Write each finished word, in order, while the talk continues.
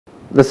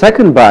The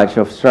second batch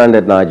of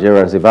stranded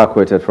Nigerians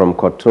evacuated from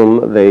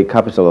Khartoum, the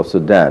capital of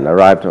Sudan,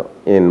 arrived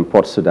in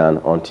Port Sudan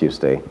on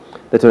Tuesday.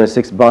 The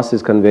 26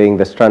 buses conveying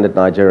the stranded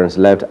Nigerians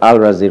left Al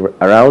Razir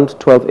around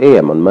 12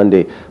 a.m. on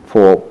Monday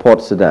for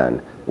Port Sudan,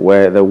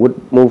 where they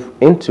would move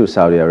into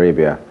Saudi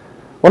Arabia.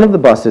 One of the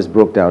buses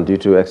broke down due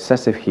to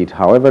excessive heat.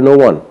 However, no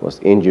one was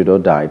injured or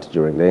died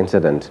during the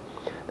incident.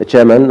 The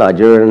chairman,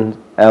 Nigerian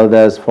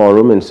Elders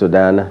Forum in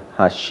Sudan,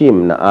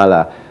 Hashim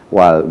Naala,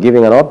 while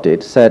giving an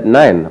update, said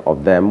 9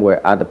 of them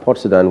were at the Port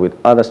Sudan with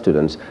other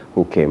students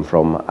who came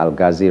from Al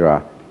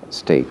Ghazira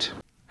state.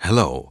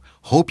 Hello,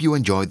 hope you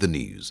enjoyed the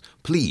news.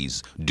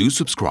 Please do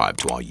subscribe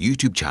to our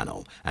YouTube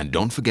channel and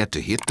don't forget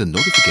to hit the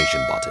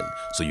notification button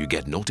so you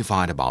get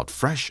notified about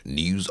fresh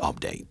news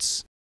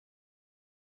updates.